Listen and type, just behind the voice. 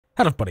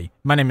Hello buddy,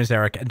 my name is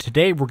Eric, and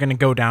today we're going to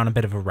go down a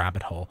bit of a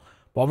rabbit hole.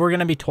 What we're going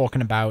to be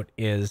talking about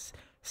is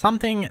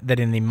something that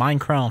in the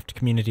Minecraft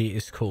community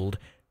is called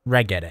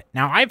Regedit.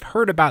 Now, I've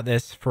heard about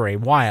this for a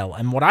while,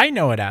 and what I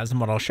know it as, and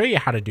what I'll show you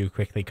how to do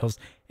quickly, because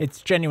it's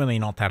genuinely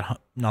not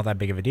that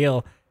big of a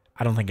deal.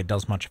 I don't think it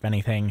does much of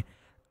anything.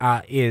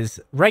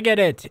 Is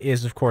Regedit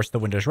is, of course, the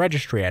Windows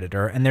registry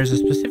editor, and there's a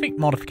specific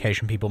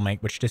modification people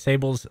make which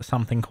disables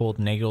something called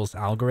Nagel's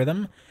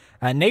algorithm.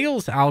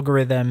 Nagel's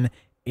algorithm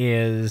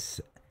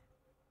is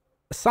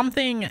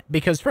something,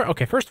 because,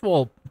 first of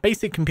all,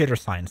 basic computer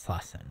science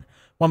lesson.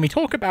 When we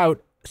talk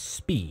about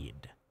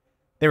speed,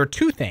 there are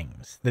two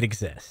things that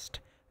exist.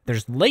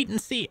 There's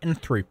latency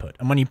and throughput.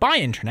 And when you buy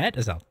internet,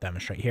 as I'll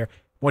demonstrate here,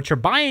 what you're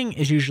buying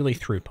is usually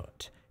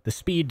throughput, the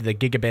speed, the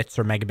gigabits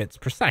or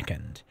megabits per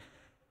second.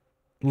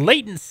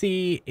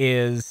 Latency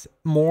is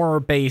more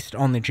based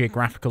on the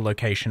geographical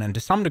location, and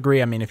to some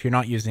degree, I mean, if you're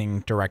not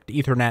using direct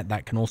Ethernet,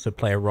 that can also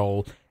play a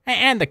role,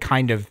 and the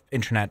kind of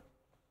internet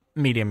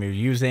medium you're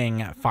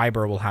using.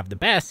 Fiber will have the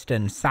best,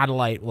 and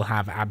satellite will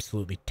have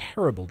absolutely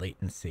terrible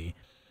latency.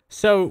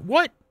 So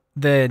what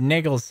the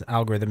Nagel's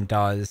algorithm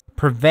does,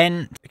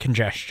 prevent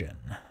congestion.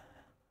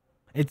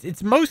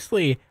 It's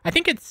mostly, I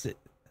think it's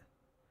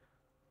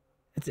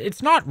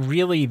not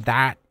really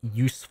that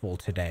useful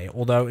today,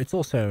 although it's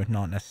also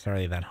not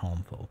necessarily that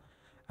harmful.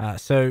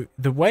 So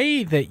the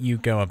way that you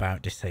go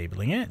about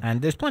disabling it,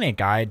 and there's plenty of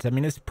guides, I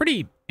mean, it's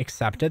pretty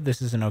accepted.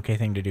 This is an okay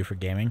thing to do for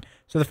gaming.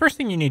 So the first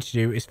thing you need to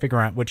do is figure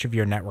out which of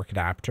your network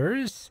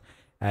adapters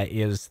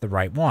is the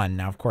right one.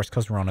 Now, of course,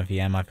 because we're on a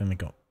VM, I've only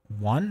got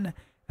one.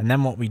 And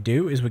then what we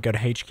do is we go to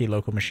HKey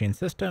local machine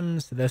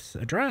systems, this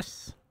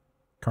address,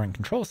 current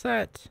control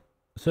set,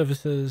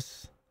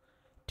 services,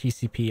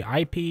 TCP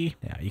IP.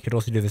 Yeah, you could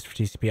also do this for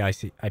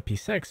TCP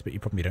IP6, but you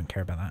probably don't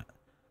care about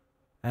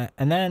that.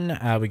 And then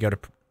we go to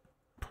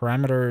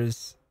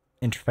parameters,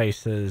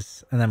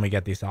 interfaces, and then we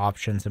get these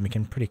options, and we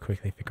can pretty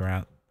quickly figure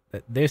out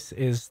that this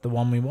is the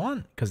one we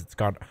want because it's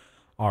got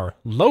our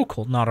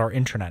local, not our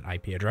internet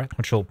IP address,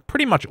 which will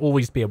pretty much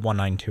always be a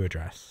 192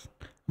 address.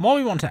 And what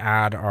we want to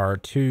add are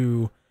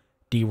two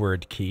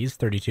D-word keys,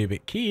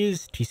 32-bit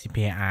keys,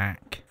 TCP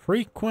ACK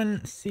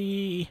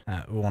frequency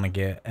we want to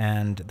get,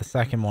 and the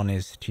second one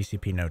is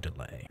TCP no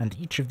delay. And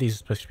each of these is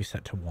supposed to be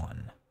set to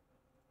 1.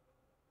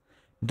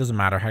 It doesn't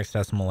matter,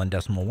 hexadecimal and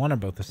decimal 1 are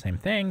both the same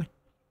thing.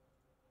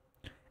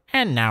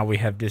 And now we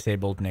have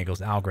disabled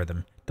Nagel's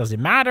algorithm. Does it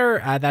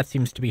matter? That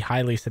seems to be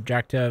highly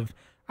subjective.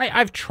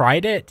 I've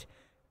tried it.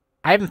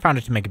 I haven't found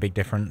it to make a big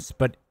difference,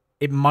 but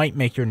it might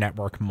make your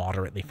network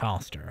moderately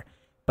faster.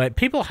 But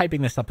people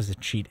hyping this up as a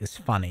cheat is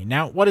funny.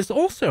 Now, what has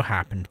also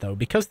happened, though,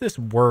 because this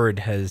word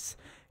has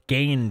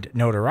gained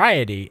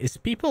notoriety, is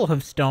people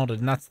have started,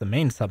 and that's the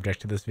main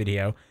subject of this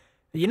video.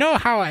 You know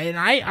how, and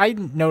I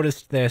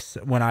noticed this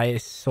when I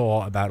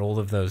saw about all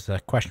of those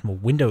questionable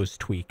Windows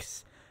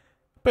tweaks.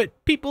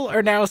 But people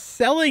are now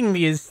selling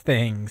these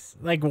things.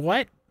 Like,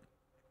 what?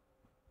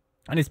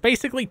 And it's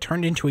basically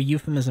turned into a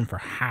euphemism for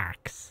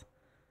hacks.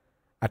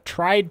 A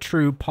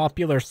tried-true,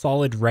 popular,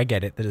 solid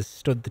regedit that has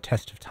stood the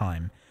test of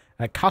time.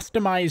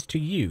 Customized to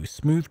you,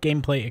 smooth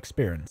gameplay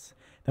experience.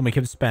 Then we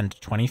could spend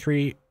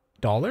 $23.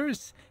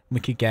 We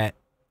could get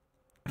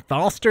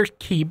faster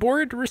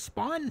keyboard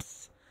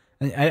response.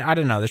 I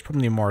don't know. There's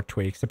probably more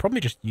tweaks. They're probably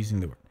just using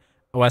the word.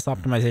 OS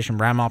optimization,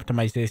 RAM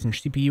optimization,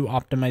 CPU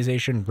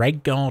optimization,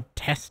 reg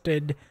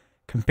tested,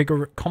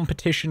 configure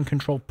competition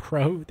control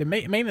pro. They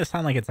make this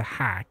sound like it's a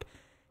hack.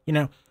 You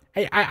know,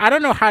 I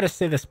don't know how to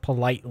say this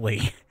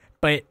politely,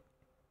 but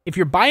if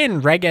you're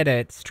buying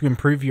regedits to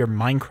improve your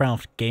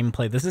Minecraft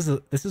gameplay,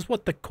 this is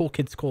what the cool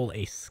kids call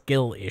a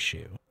skill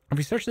issue. If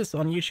we search this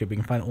on YouTube, we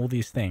can find all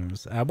these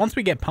things. Once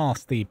we get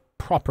past the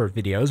proper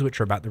videos,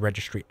 which are about the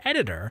registry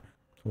editor,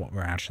 what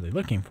we're actually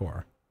looking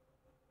for.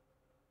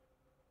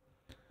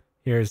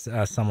 Here's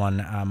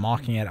someone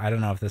mocking it. I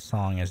don't know if this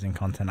song is in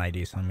Content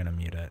ID, so I'm going to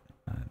mute it.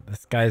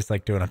 This guy's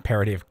like doing a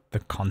parody of the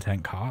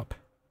Content Cop,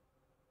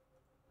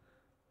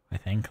 I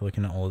think,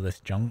 looking at all of this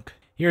junk.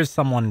 Here's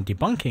someone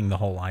debunking the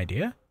whole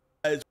idea.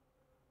 Guys,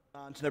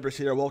 Never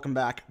here. Welcome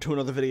back to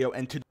another video,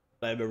 and today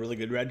I have a really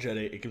good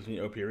regedit. It gives me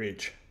OP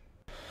reach.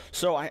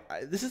 So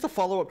this is a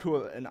follow-up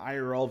to an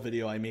IRL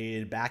video I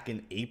made back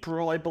in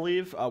April, I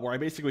believe, where I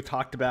basically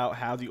talked about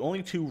how the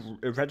only two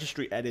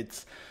registry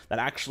edits that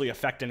actually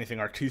affect anything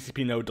are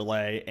TCP no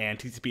delay and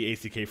TCP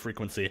ACK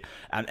frequency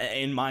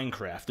in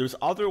Minecraft. There's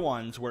other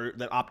ones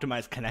that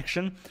optimize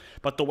connection,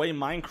 but the way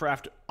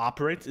Minecraft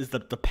operates is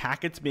that the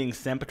packets being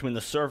sent between the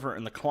server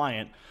and the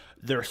client,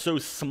 they're so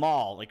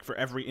small, like for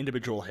every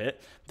individual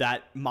hit,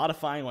 that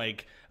modifying,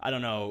 like, I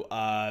don't know,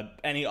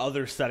 any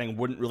other setting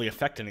wouldn't really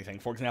affect anything.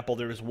 For example,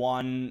 there was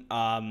one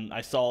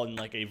I saw in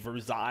like a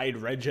Verzide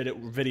regedit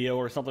video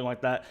or something like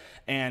that,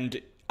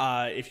 and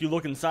if you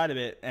look inside of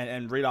it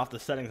and read off the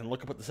settings and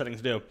look at what the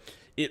settings do,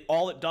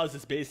 all it does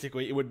is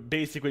it would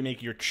basically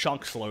make your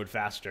chunks load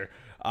faster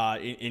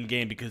in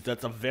game, because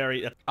that's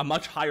a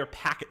much higher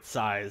packet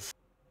size.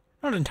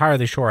 Not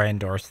entirely sure I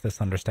endorse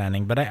this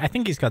understanding, but I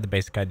think he's got the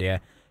basic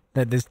idea.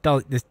 that this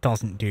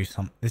doesn't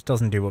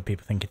do what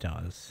people think it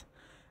does.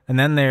 And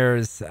then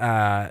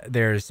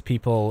there's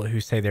people who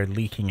say they're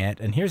leaking it.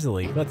 And here's the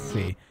leak. Let's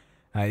see.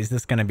 Is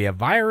this going to be a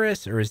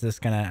virus, or is this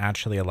going to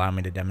actually allow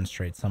me to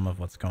demonstrate some of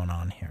what's going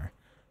on here?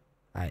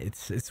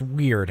 It's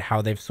weird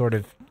how they've sort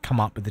of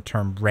come up with the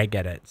term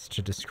regedits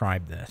to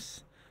describe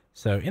this.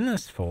 So in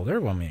this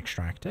folder, when we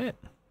extract it,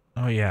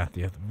 oh yeah,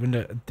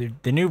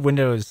 the new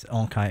Windows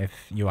all kind of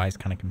UI is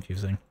kind of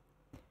confusing.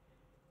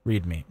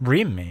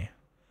 Readme.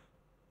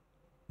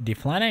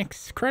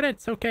 Deflanix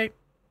credits, okay.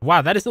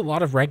 Wow, that is a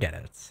lot of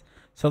regedits.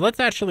 So let's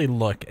actually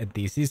look at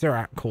these. These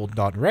are called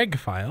 .reg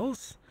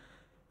files.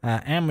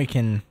 And we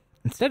can,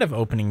 instead of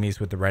opening these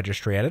with the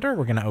registry editor,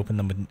 we're going to open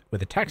them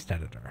with a text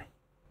editor.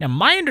 Now,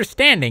 my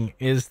understanding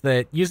is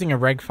that using a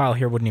reg file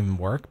here wouldn't even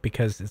work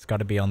because it's got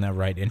to be on the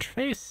right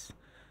interface.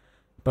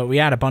 But we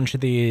add a bunch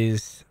of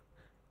these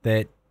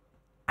that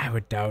I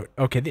would doubt.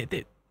 Okay,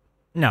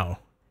 no.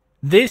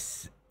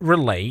 This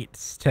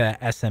relates to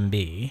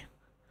SMB,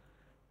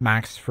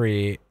 max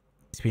free,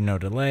 speed no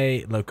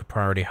delay, local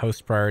priority,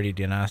 host priority,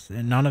 DNS.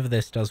 And none of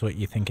this does what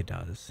you think it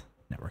does.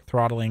 Network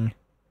throttling.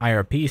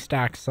 IRP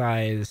stack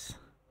size,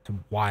 it's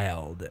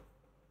wild.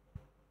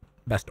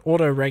 Best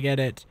auto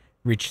regedit,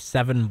 reach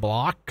 7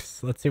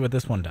 blocks. Let's see what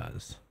this one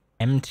does.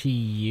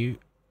 MTU.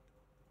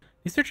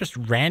 These are just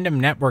random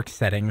network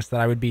settings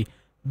that I would be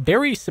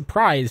very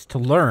surprised to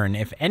learn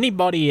if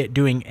anybody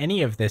doing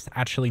any of this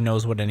actually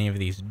knows what any of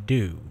these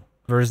do.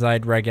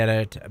 Verside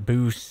regedit,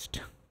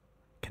 boost,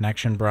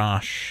 connection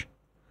brush,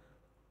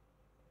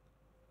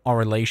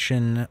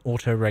 correlation,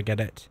 auto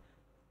regedit,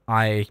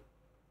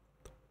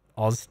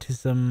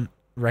 autism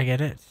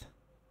regedit.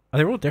 Oh,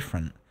 they're all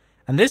different.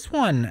 And this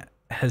one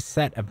has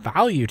set a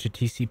value to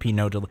TCP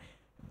no delay.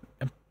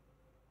 I'm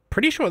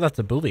pretty sure that's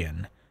a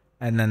Boolean.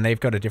 And then they've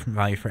got a different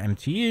value for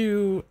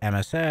MTU,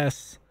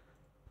 MSS,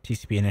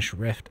 TCP initial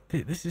rift.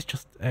 This is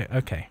just,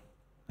 okay.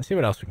 Let's see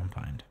what else we can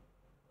find.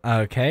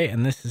 Okay,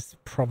 and this is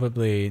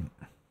probably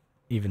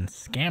even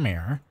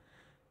scammier.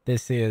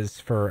 This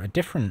is for a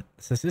different,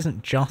 this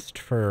isn't just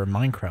for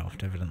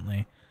Minecraft,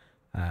 evidently.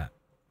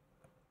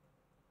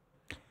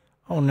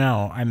 Oh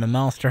no, I'm a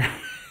master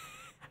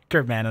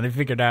hacker, man, and I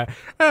figured out,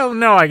 oh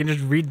no, I can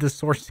just read the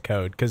source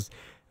code, because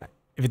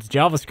if it's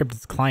JavaScript,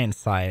 it's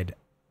client-side.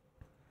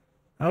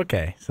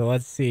 Okay, so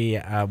let's see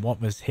what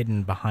was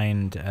hidden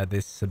behind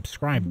this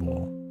subscribe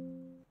wall.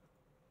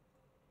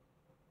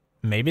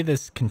 Maybe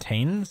this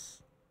contains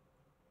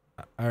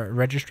a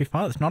registry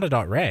file? It's not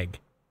a .reg.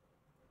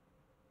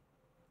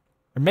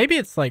 Or maybe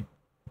it's like,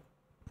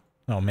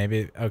 oh,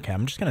 maybe, okay,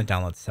 I'm just going to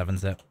download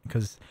 7-zip,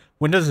 because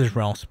Windows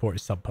Israel support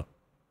is subpub.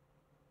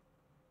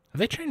 Have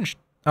they changed?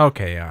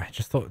 Okay, yeah, I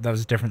just thought that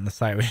was different in the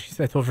site.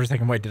 I thought for a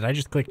second, wait, did I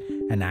just click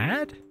an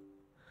ad?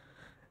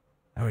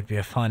 That would be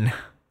a fun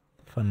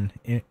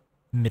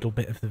middle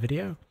bit of the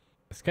video.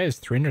 This guy has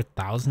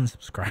 300,000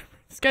 subscribers.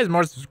 This guy has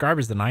more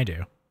subscribers than I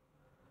do.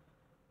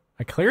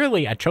 I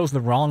chose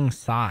the wrong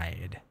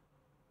side.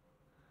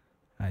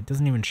 It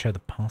doesn't even show the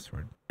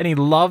password. And he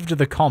loved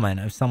the comment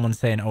of someone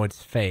saying, oh,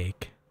 it's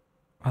fake.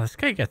 Oh, this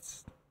guy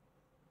gets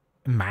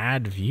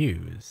mad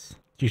views.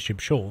 YouTube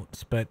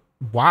Shorts, but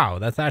wow,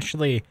 that's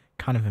actually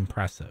kind of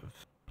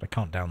impressive. But I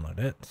can't download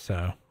it,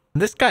 so.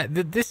 This guy,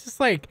 this is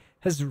like,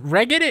 has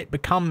Regedit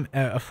become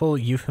a full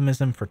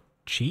euphemism for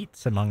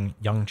cheats among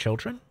young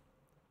children?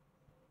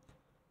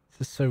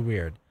 This is so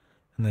weird.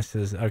 And this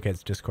is, okay,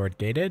 it's Discord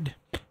gated.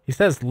 He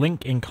says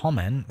link in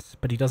comments,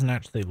 but he doesn't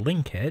actually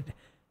link it.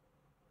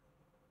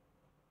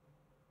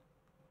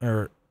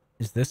 Or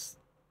is this,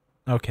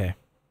 okay.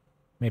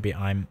 Maybe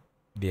I'm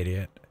the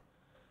idiot.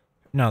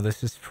 No,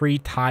 this is free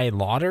Thai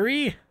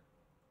lottery?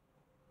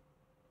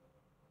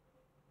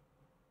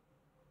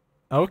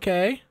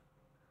 Okay.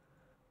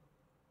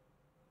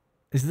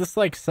 Is this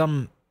like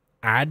some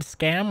ad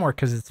scam where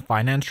because it's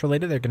finance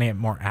related, they're going to get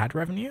more ad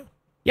revenue?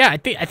 Yeah, I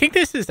think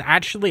this is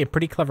actually a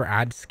pretty clever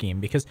ad scheme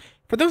because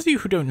for those of you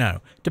who don't know,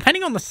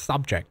 depending on the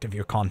subject of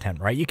your content,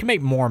 right, you can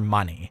make more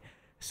money.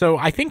 So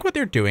I think what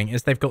they're doing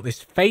is they've got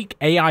this fake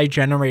AI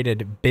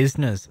generated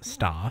business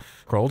stuff.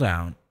 Scroll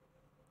down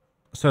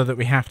so that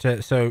we have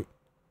to, so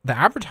the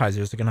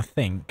advertisers are going to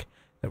think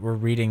that we're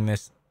reading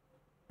this.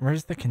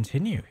 Where's the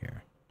continue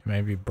here?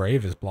 Maybe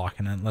Brave is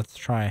blocking it. Let's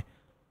try.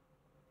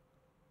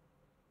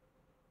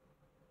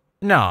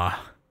 No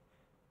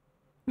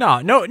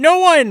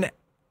one.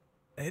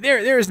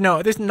 There's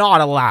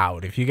not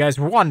allowed. If you guys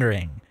were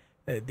wondering,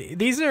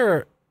 these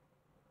are.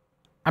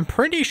 I'm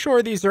pretty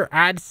sure these are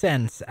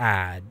AdSense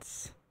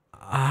ads.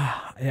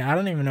 Yeah, I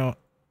don't even know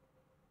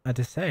what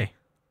to say.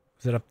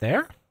 Is it up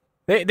there?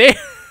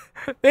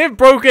 They've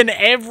broken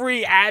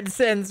every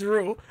AdSense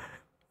rule.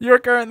 You're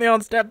currently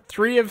on step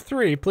 3 of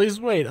 3. Please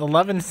wait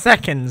 11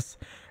 seconds.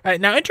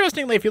 Now,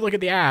 interestingly, if you look at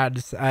the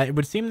ads, it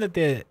would seem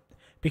that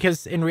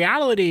because in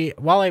reality,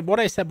 while what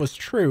I said was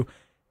true,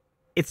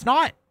 it's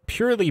not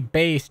purely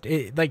based,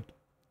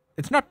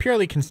 it's not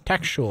purely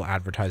contextual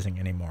advertising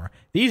anymore.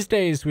 These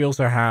days, we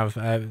also have,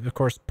 of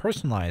course,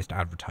 personalized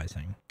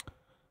advertising.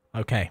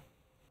 Okay.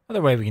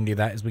 Other way we can do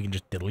that is we can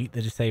just delete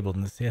the disabled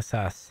in the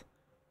CSS.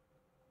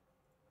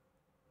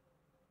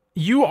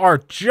 You are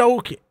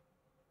joking.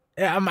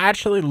 I'm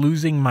actually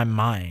losing my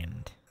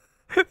mind.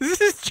 This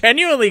is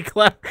genuinely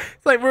clever.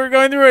 It's like we're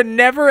going through a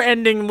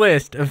never-ending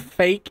list of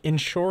fake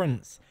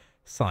insurance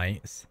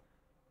sites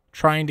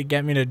trying to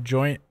get me to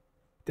join.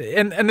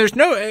 And there's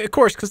no, of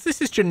course, because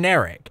this is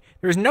generic.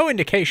 There's no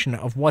indication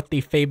of what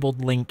the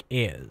fabled link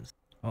is.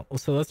 Well,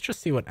 so let's just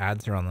see what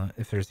ads are on the,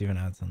 if there's even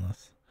ads on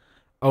this.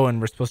 Oh,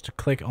 and we're supposed to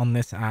click on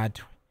this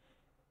ad.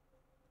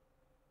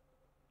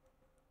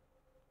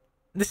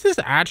 This is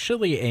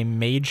actually a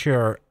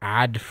major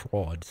ad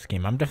fraud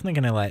scheme. I'm definitely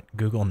going to let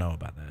Google know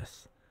about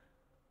this.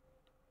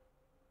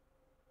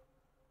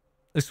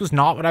 This was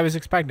not what I was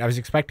expecting. I was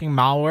expecting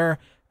malware.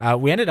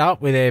 We ended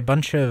up with a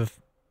bunch of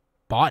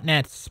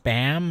botnet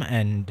spam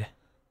and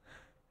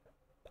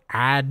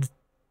ad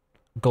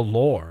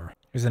galore.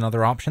 Here's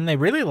another option. They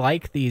really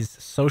like these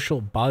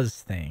social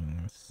buzz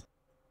things.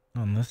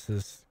 Oh, and this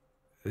is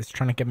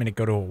trying to get me to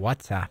go to a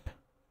WhatsApp.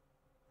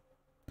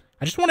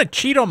 I just want to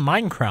cheat on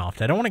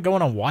Minecraft. I don't want to go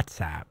on a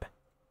WhatsApp.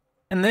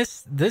 And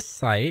this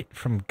site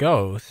from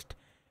Ghost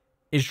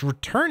is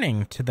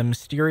returning to the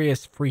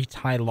mysterious free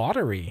tie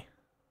lottery.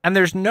 And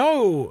there's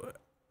no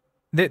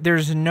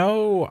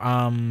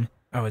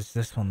oh, is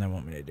this one they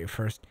want me to do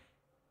first?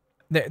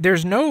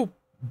 There's no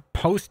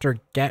post or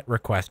get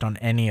request on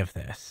any of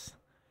this.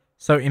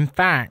 So in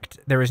fact,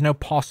 there is no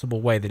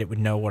possible way that it would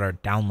know what our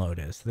download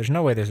is. So there's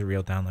no way there's a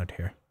real download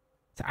here.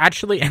 It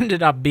actually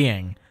ended up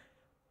being,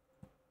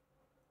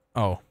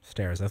 oh,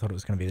 stairs. I thought it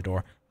was going to be the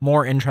door.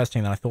 More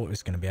interesting than I thought it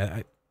was going to be.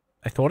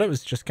 I thought it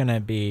was just going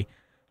to be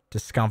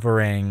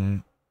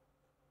discovering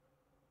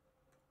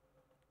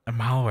a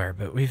malware,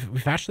 but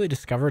we've actually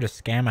discovered a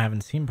scam I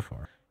haven't seen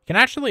before. You can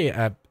actually,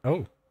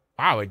 oh,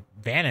 wow, it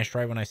vanished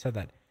right when I said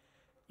that.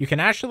 You can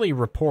actually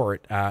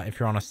report if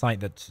you're on a site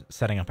that's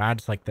setting up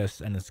ads like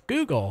this, and it's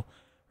Google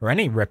or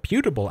any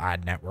reputable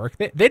ad network.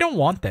 They don't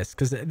want this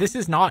because this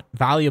is not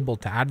valuable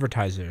to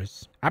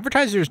advertisers.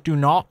 Advertisers do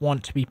not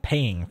want to be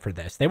paying for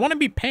this. They want to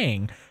be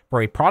paying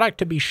for a product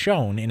to be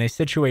shown in a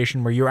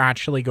situation where you're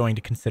actually going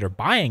to consider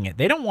buying it.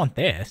 They don't want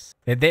this.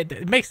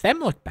 It makes them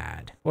look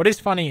bad. What is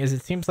funny is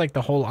it seems like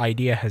the whole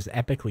idea has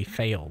epically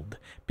failed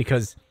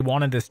because we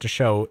wanted this to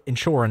show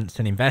insurance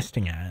and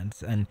investing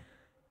ads, and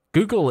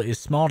Google is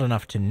smart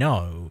enough to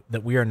know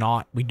that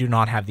we do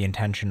not have the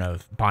intention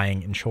of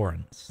buying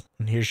insurance.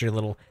 And here's your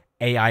little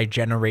AI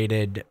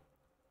generated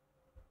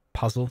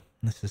puzzle.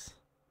 This is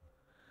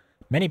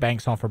many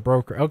banks offer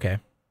broker. Okay.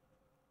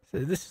 So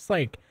this is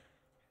like,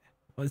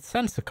 well, it's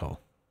sensical.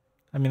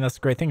 I mean, that's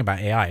the great thing about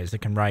AI is it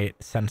can write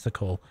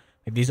sensical.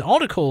 Like these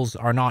articles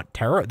are not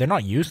they're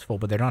not useful,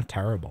 but they're not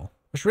terrible.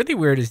 What's really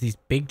weird is these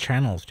big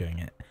channels doing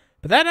it.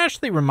 But that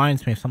actually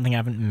reminds me of something I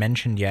haven't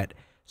mentioned yet.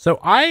 So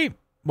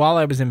while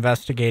I was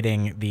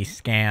investigating the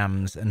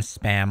scams and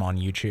spam on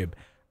YouTube,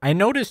 I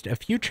noticed a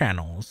few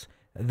channels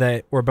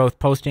that were both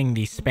posting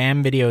the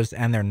spam videos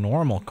and their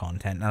normal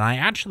content, and I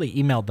actually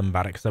emailed them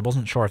about it because I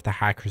wasn't sure if the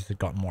hackers had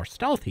gotten more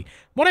stealthy.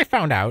 What I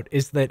found out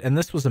is that, and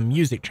this was a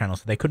music channel,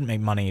 so they couldn't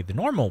make money the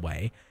normal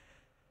way,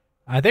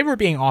 they were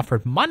being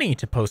offered money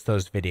to post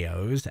those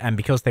videos, and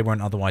because they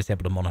weren't otherwise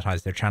able to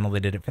monetize their channel, they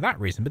did it for that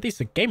reason. But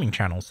these are gaming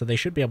channels, so they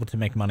should be able to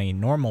make money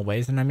normal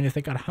ways, and I mean, if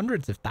they got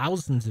hundreds of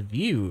thousands of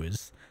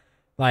views,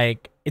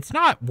 like, it's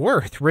not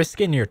worth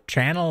risking your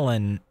channel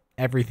and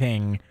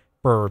everything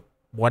for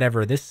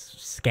whatever this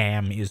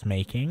scam is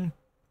making.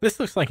 This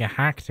looks like a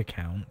hacked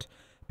account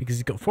because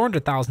he's got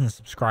 400,000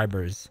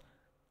 subscribers.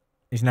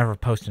 He's never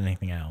posted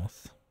anything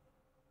else.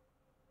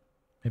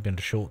 Maybe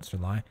into shorts or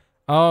lie.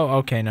 Oh,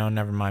 okay, no,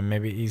 never mind.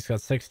 Maybe he's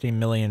got 60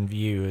 million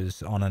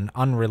views on an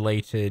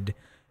unrelated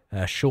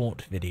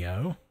short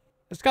video.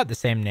 It's got the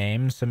same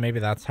name, so maybe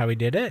that's how he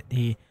did it.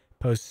 He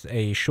posts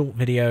a short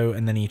video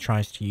and then he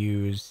tries to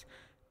use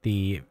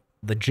the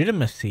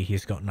legitimacy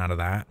he's gotten out of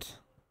that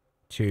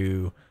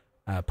to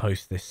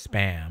post this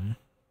spam.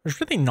 It's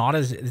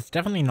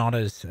definitely not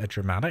as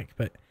dramatic,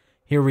 but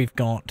here we've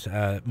got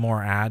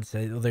more ads.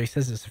 Although he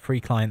says it's a free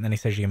client, then he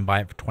says you can buy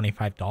it for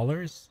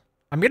 $25.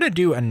 I'm going to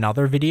do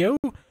another video,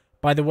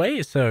 by the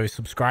way, so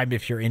subscribe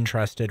if you're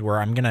interested, where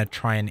I'm going to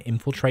try and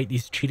infiltrate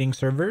these cheating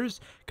servers,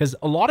 because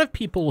a lot of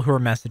people who are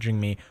messaging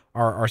me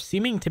are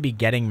seeming to be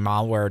getting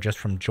malware just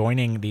from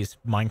joining these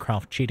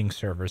Minecraft cheating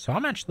servers. So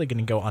I'm actually going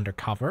to go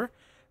undercover.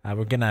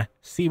 We're going to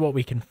see what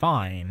we can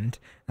find,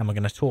 and we're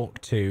going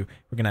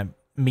to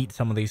meet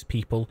some of these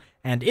people.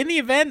 And in the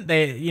event,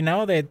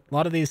 a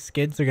lot of these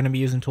skids are going to be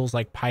using tools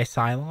like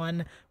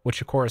piracy,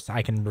 which of course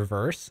I can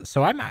reverse.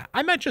 So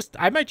I might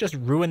just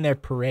ruin their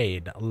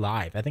parade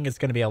live. I think it's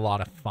going to be a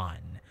lot of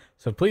fun.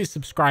 So please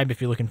subscribe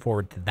if you're looking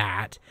forward to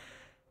that.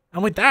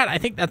 And with that, I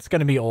think that's going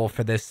to be all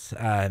for this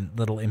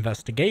little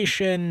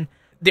investigation.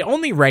 The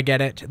only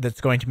regedit that's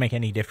going to make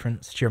any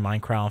difference to your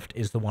Minecraft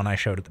is the one I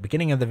showed at the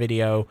beginning of the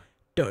video.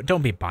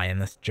 Don't be buying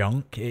this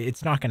junk.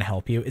 It's not going to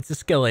help you. It's a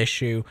skill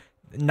issue.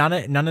 None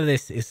of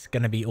this is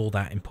going to be all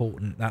that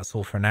important. That's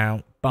all for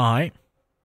now. Bye.